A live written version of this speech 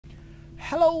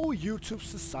Hello YouTube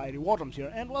Society, WarDrums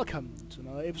here, and welcome to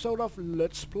another episode of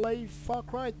Let's Play Far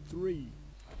Cry 3.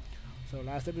 So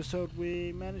last episode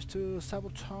we managed to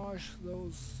sabotage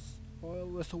those oil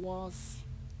reservoirs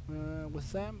with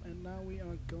them, and now we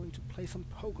are going to play some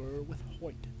poker with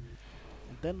HOYT,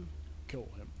 and then kill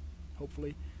him,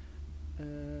 hopefully,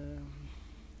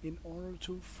 in order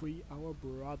to free our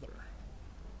brother.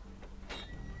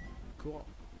 Cool.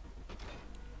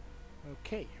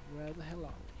 Okay, where the hell are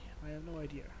we? I have no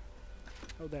idea.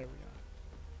 Oh, there we are.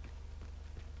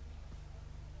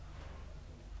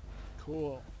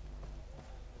 Cool.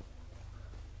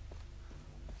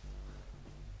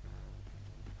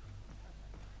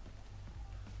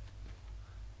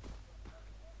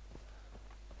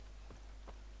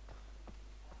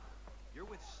 You're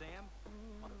with Sam?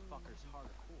 Motherfucker's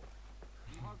hardcore.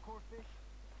 You hardcore fish?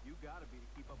 You gotta be to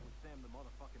keep up with Sam the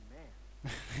motherfucking man.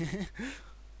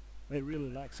 They really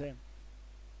like Sam.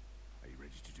 Are you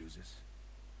ready to do this?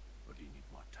 Or do you need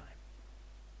more time?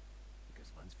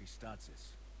 Because once we start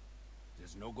this,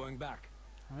 there's no going back.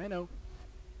 I know.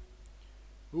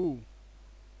 Ooh.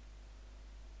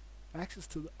 Access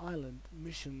to the island,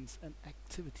 missions and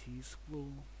activities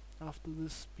will after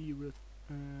this be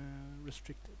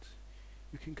restricted.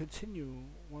 You can continue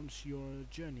once your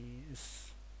journey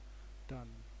is done.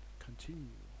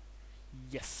 Continue.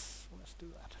 Yes, let's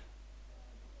do that.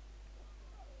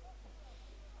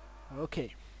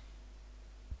 Okay.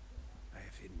 I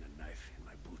have hidden a knife in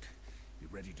my boot. Be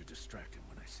ready to distract him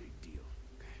when I say deal.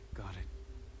 Okay, got it.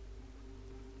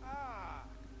 Ah!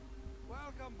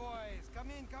 Welcome, boys. Come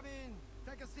in, come in.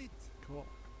 Take a seat. Cool.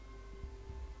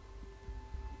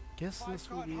 Guess this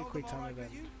will be a quick time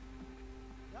event.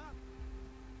 Yeah?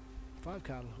 5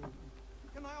 card hold.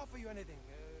 Can I offer you anything?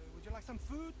 Would you like some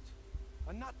food?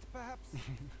 A nut, perhaps?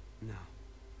 No.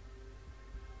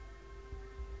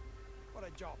 What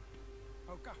a job.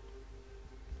 Poker.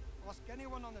 Ask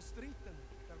anyone on the street and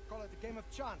they'll call it a game of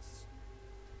chance.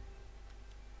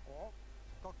 Or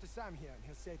talk to Sam here and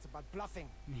he'll say it's about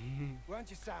bluffing. Weren't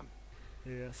you, Sam?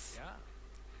 Yes. Yeah.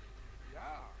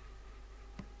 Yeah.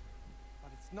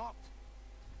 But it's not,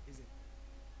 is it?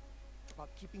 It's about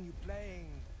keeping you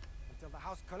playing until the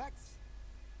house collects.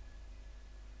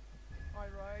 I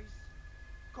rise.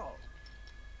 Call.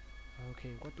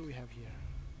 Okay, what do we have here?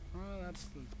 Oh, that's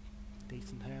the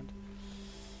decent hand.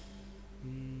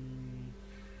 I'm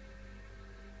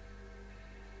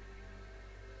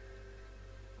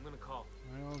gonna call.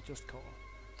 I'll just call.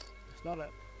 It's not an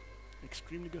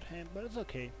extremely good hand, but it's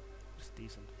okay. It's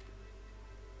decent.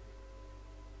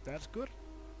 That's good.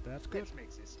 That's good. Let's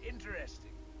make this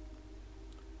interesting.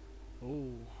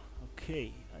 Oh,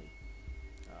 okay.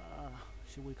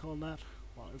 Should we call that?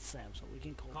 Well, it's Sam, so we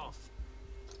can call this.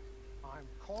 I'm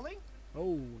calling?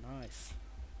 Oh, nice.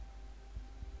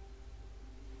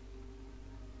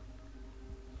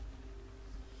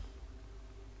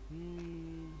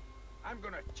 I'm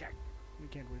gonna check. We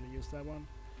can't really use that one.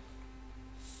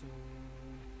 So,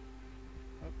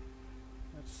 oh,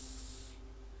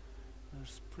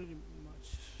 there's pretty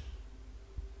much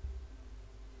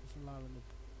there's a lot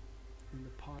in the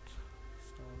pot.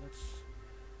 So let's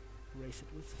raise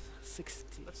it with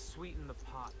 60. Let's sweeten the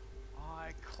pot.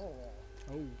 I call.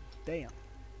 Oh, damn.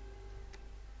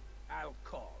 I'll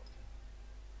call.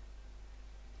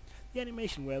 The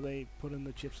animation where they put in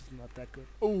the chips is not that good.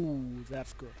 Oh,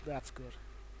 that's good. That's good.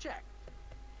 Check.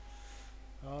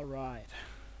 All right,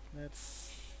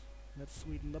 let's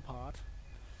sweeten the pot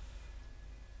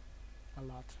a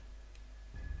lot.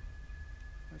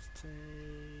 Let's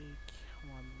take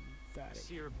 130.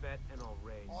 Sear bet and I'll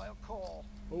raise. I'll call.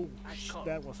 Oh, call.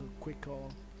 that was a quick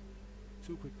call.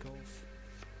 2 quick calls.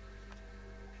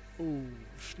 Oh,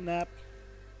 snap.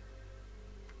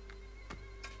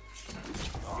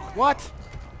 What?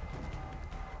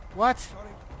 What?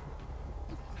 Sorry.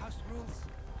 House rules.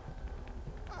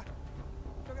 Ah,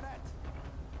 look at that.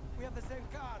 We have the same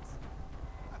cards.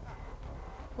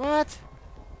 What?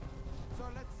 So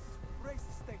let's raise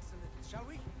the stakes a little, shall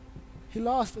we? He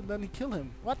lost and then he killed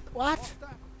him. What? What?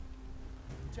 Foster,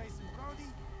 Jason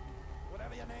Brody,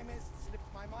 whatever your name is,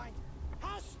 slipped my mind.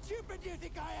 How stupid do you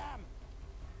think I am?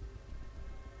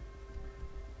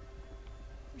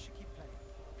 We should keep playing.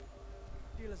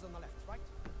 Dealer's on the left, right?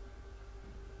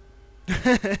 Guess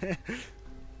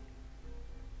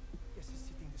he's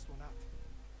sitting this one out.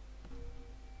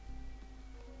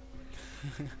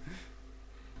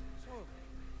 So,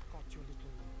 got your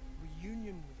little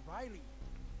reunion with Riley.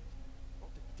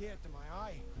 Brought a tear to my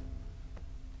eye.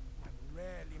 I'm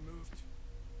rarely moved.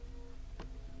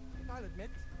 I'll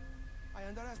admit, I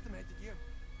underestimated you.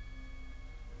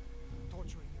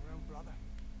 Torturing your own brother.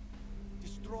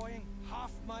 Destroying half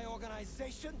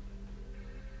civilization?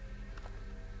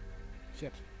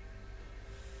 Shit.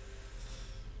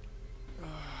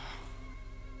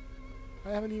 I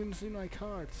haven't even seen my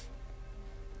cards.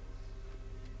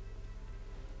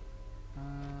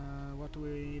 What do we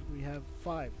need? We have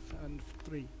 5 and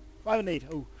 3. 5 and 8.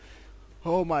 Oh.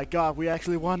 Oh my god, we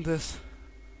actually won this.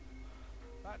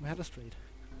 We had a straight.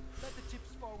 Let the chips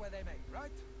fall where they may,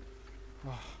 right?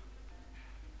 Oh,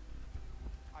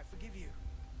 I forgive you.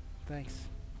 thanks.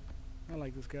 I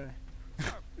like this guy. So,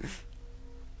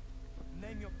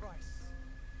 name your price.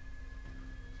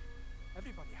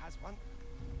 Everybody has one.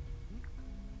 Hmm?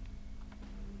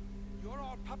 You're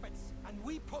all puppets, and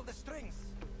we pull the strings.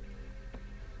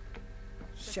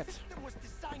 Shit. The system was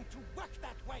designed to work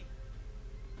that way.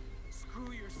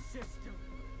 Screw your system.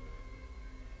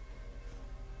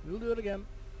 We'll do it again.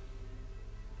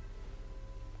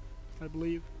 I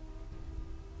believe.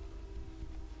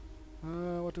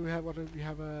 What do we have? What do we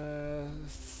have?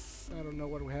 I don't know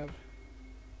what we have.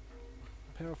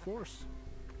 A pair of 4s.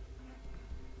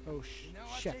 Oh You know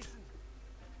what, shit. Jason?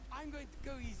 I'm going to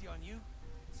go easy on you,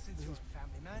 since This you're is- a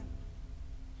family man.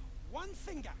 One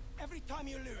finger every time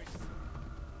you lose.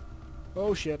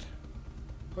 Oh shit.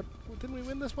 But didn't we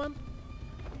win this one?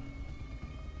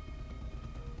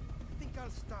 I think I'll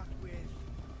start with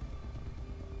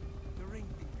the ring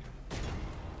finger.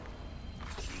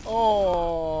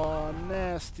 Oh,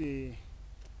 nasty.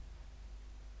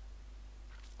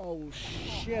 Oh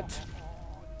shit.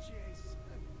 Oh, Jason.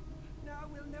 Now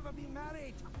we'll never be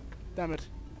married. Damn it.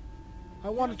 I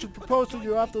wanted to propose to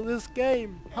you after this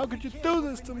game. How could you do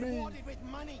this to me? Rewarded with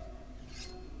money.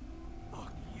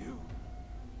 Fuck you.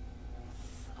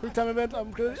 Quick time event.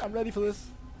 I'm ready for this.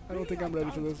 I don't think I'm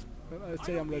ready for this, but I'd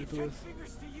say I'm ready for this.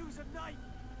 Fingers to use a knife.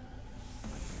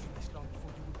 This long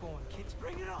before you were born, kid.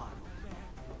 Bring it on, man.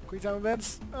 Quick time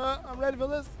events. I'm ready for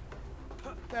this.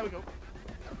 There we go.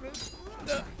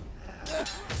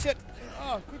 Shit.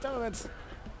 Oh, quick time events.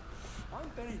 I'm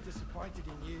very disappointed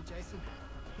in you, Jason.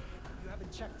 You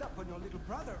haven't checked up on your little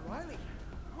brother, Riley.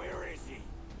 Where is he?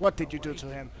 What did you do to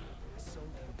him? I sold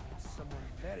him to someone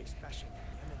very special in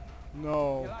Yemen. He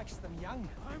No. likes them young.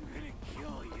 I'm gonna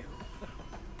kill you. I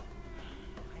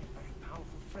have very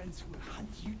powerful friends who will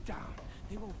hunt you down.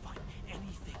 They won't find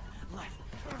anything left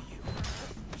of you.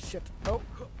 Shit. Oh.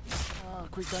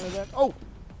 Quick time event. Oh.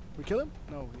 We kill him?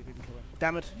 No, we didn't kill him.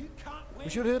 Damn it. You can't win.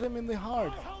 We should hit him in the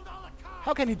heart. I hold all the cards.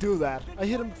 How can he do that? I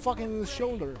hit him fucking in the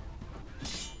shoulder.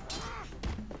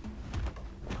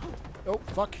 Oh,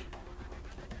 fuck.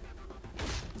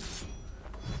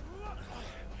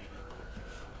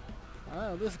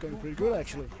 Ah, this is going pretty good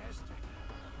actually. Yes.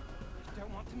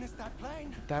 Don't want to miss that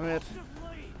plane. Damn it.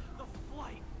 Delay the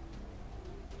flight.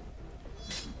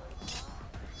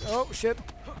 Oh, shit.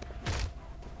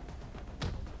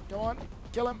 Go on.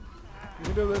 Kill him. We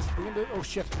can do this. We can do. Oh,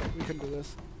 shit. We can do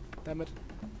this. Damn it.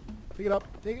 Pick it up.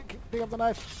 Pick up the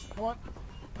knife. Come on.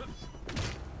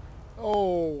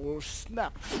 Oh,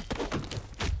 snap.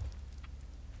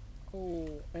 Oh,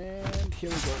 and here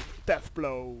we go. Death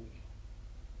blow.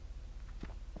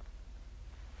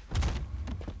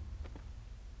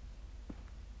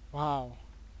 Wow.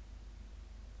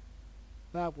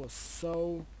 That was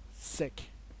so sick.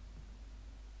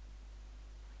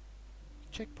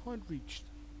 Checkpoint reached.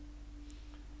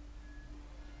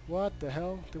 What the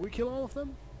hell? Did we kill all of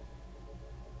them?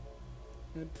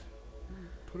 And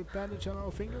put a bandage on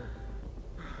our finger?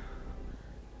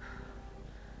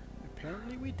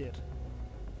 Apparently we did.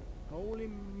 Holy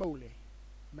moly.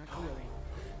 Macaroni.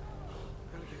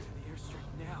 Gotta get to the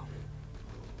airstrip now.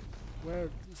 Where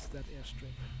is that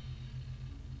airstrip?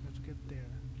 Let's get there.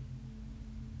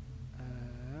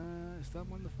 Is that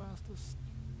one the fastest?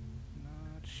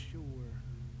 Not sure.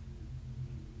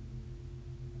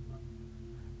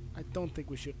 I don't think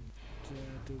we should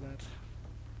do that.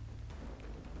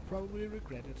 Probably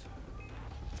regret it.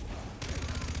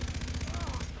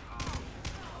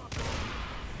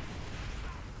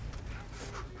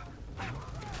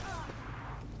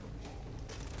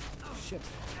 Shit.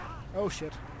 Oh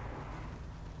shit.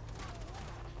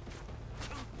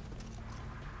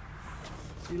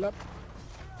 Heal up.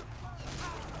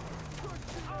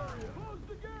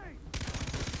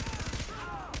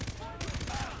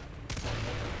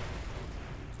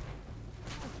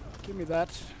 Give me that.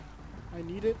 I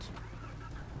need it.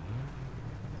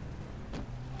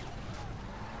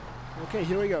 Okay,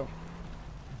 here we go.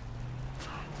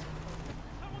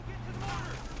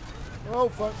 Oh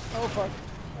fuck, oh fuck,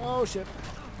 oh shit.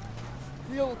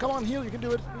 Heal, come on, heal, you can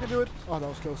do it, you can do it. Oh, that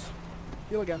was close.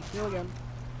 Heal again, heal again.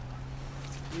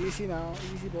 Easy now,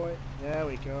 easy boy. There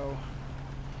we go.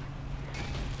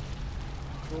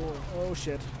 Cool, oh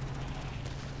shit.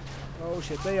 Oh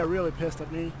shit, they are really pissed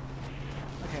at me.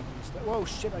 I can't understand. Whoa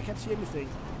shit, I can't see anything.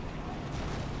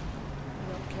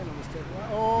 I can't understand.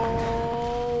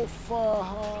 Oh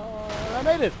fuck! I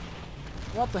made it!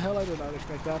 What the hell, I did not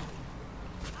expect that.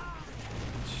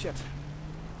 Shit.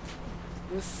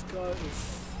 This guy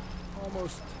is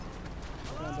almost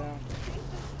gone down.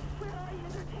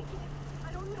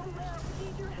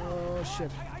 Oh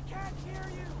shit. I can't hear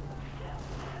you.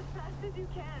 As fast as you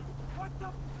can. What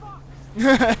the fuck?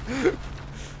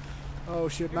 Oh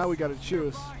shit, now we gotta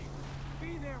choose.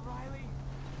 Be there, Riley.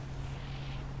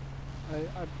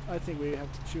 I think we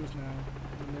have to choose now.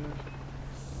 In a minute.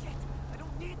 Shit, I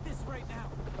don't need this right now.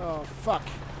 Oh fuck.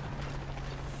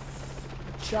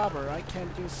 Chopper, I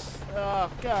can't just. Oh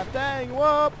god dang,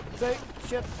 whoop! Say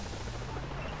shit.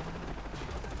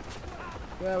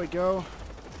 There we go.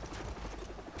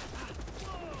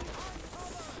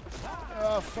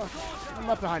 Oh fuck. I'm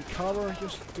not behind cover, you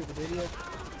stupid idiot.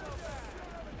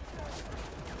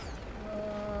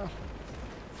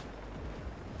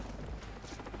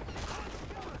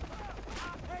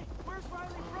 Hey, where's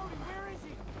Riley Brody? Where is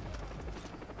he?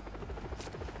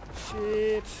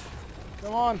 Shit.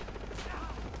 Come on.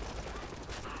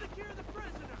 Secure the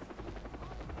prisoner.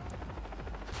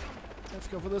 Let's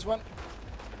go for this one.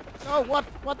 Oh, what?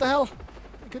 What the hell?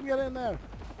 I couldn't get in there.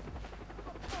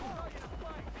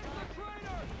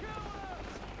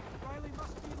 Riley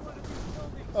must be in one of these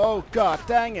buildings. Oh god,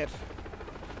 dang it.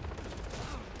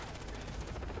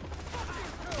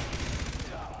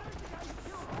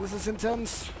 This is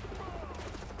intense.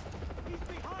 He's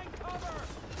behind cover.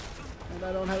 And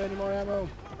I don't have any more ammo.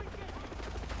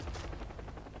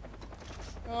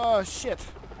 Oh shit.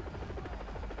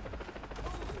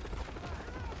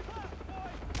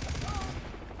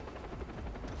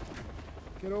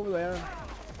 Get over there.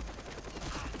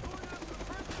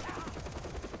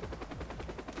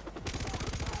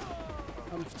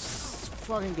 I'm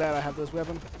fucking glad I have this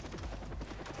weapon.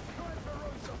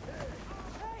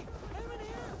 Hey, him in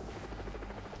here.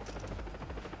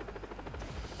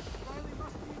 Riley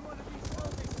must be in one of these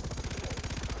buildings.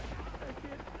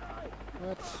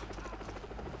 What?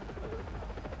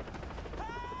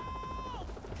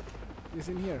 He's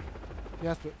in here.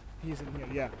 Yes, but he's in here.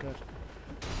 Yeah, good.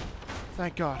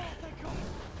 Thank God. Oh, thank God.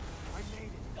 I made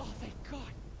it. Oh, thank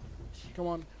God. Come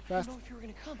on, I fast. didn't know if you were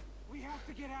gonna come. We have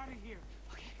to get out of here.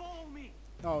 Okay. Follow me.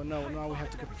 Oh no, now we have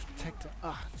to go protect her.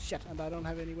 Ah, shit, and I don't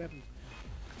have any weapons.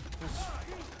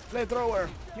 Flamethrower!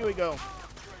 Here we go.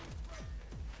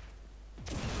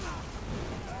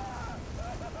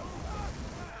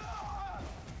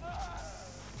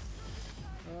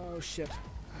 Oh shit.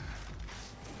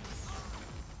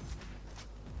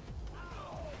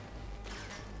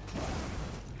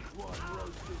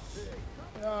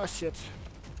 Oh shit.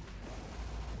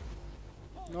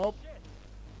 Nope.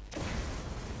 I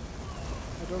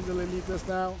don't really need this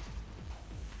now.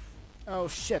 Oh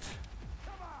shit.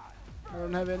 I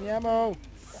don't have any ammo.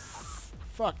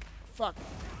 Fuck. Fuck.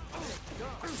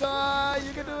 Die!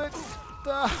 You can do it!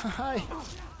 Die!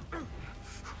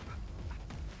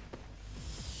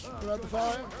 Grab the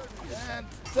fire. And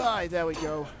die! There we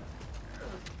go.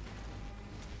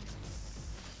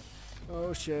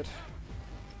 Oh shit.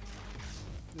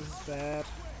 This is bad.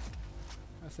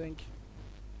 I think.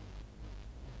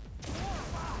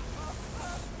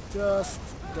 Just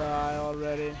die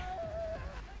already.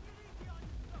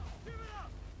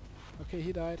 Okay,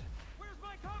 he died. Where's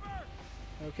my cover?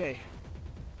 Okay.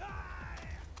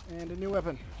 And a new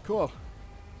weapon. Cool.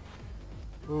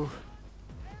 Ooh.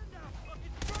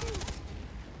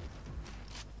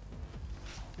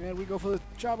 And we go for the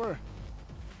chopper.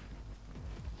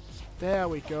 There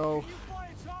we go. Can you fly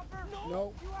a chopper?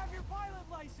 No. You have your pilot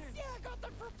license. Yeah, I got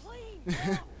that for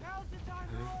planes. Now's the time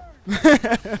to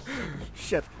learn.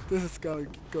 Shit, this is gonna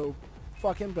go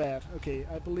fucking bad. Okay,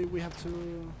 I believe we have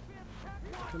to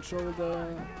control the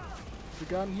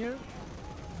gun here.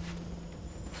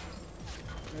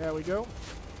 There we go.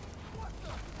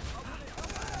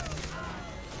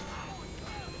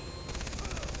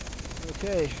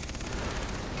 Okay.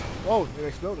 Whoa, it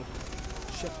exploded.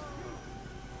 Shit.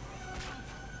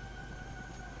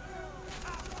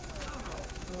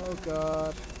 Oh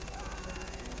god.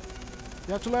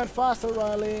 You have to land faster,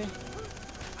 Riley.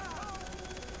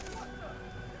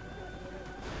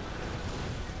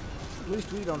 At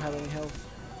least we don't have any health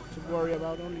to worry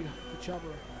about, only the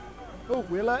chopper. Oh,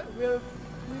 we're leaving.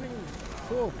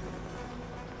 Cool.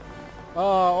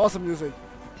 Oh, awesome music.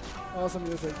 Awesome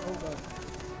music. Oh god.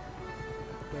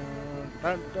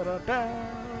 Dun, dun, dun, dun.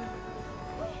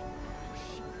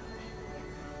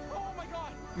 Oh my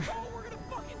God. Oh, we're gonna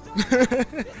fucking die.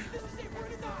 This is it. We're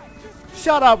gonna die.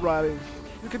 Shut up, Riley.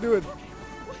 You can do it. I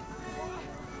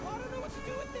don't know what to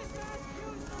do with this,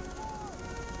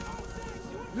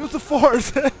 man. Use the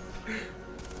force. There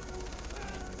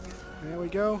we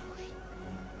go.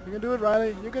 You can do it,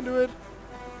 Riley. You can do it.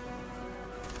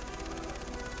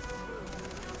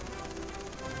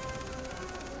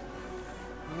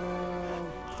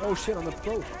 Oh shit, on the boat.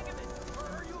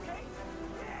 Are you okay?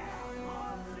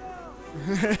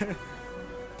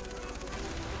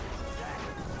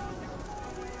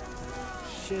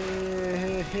 Shit.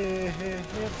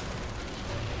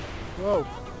 Whoa.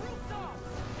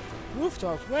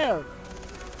 Rooftops, where?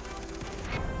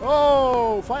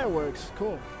 Oh, fireworks.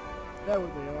 Cool. There they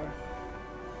are.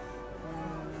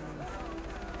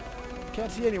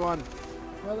 Can't see anyone.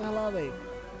 Where the hell are they?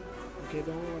 Okay,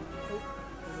 the one. Oh,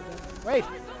 wait!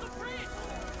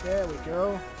 There we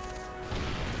go.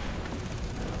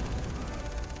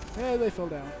 Yeah, they fell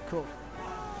down. Cool.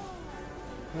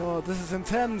 Oh, this is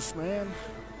intense, man.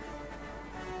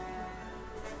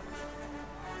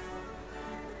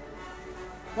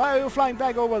 Why are you flying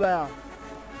back over there?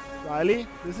 Riley,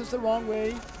 this is the wrong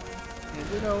way.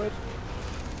 And you know it.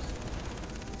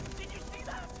 Did you see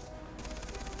that?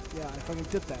 Yeah, I fucking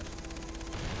did that.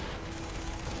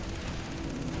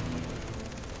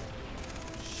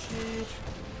 Shit.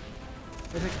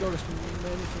 Let's explore as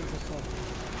many things as possible.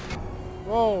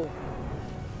 Whoa!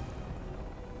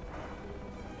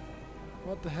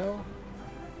 What the hell?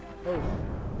 Oh.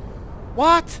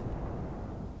 What?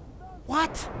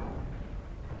 What?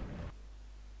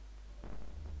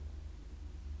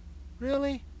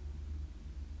 Really?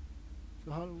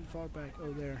 So how far back?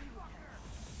 Oh, there.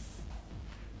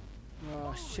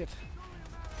 Oh shit.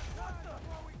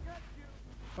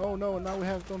 Oh no, now we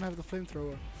don't have the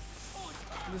flamethrower.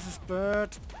 This is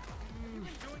bad.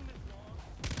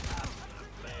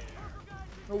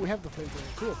 Oh, we have the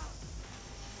flamethrower. Cool.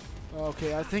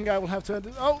 Okay, I think I will have to end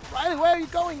this. Oh, Riley, where are you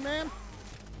going, man?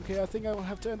 Okay, I think I will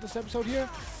have to end this episode here.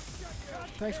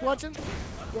 Thanks for watching.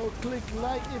 Go click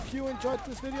like if you enjoyed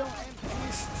this video, and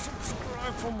please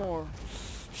subscribe for more.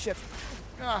 Shit.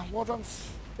 WarDrums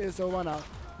is over now.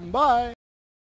 Bye.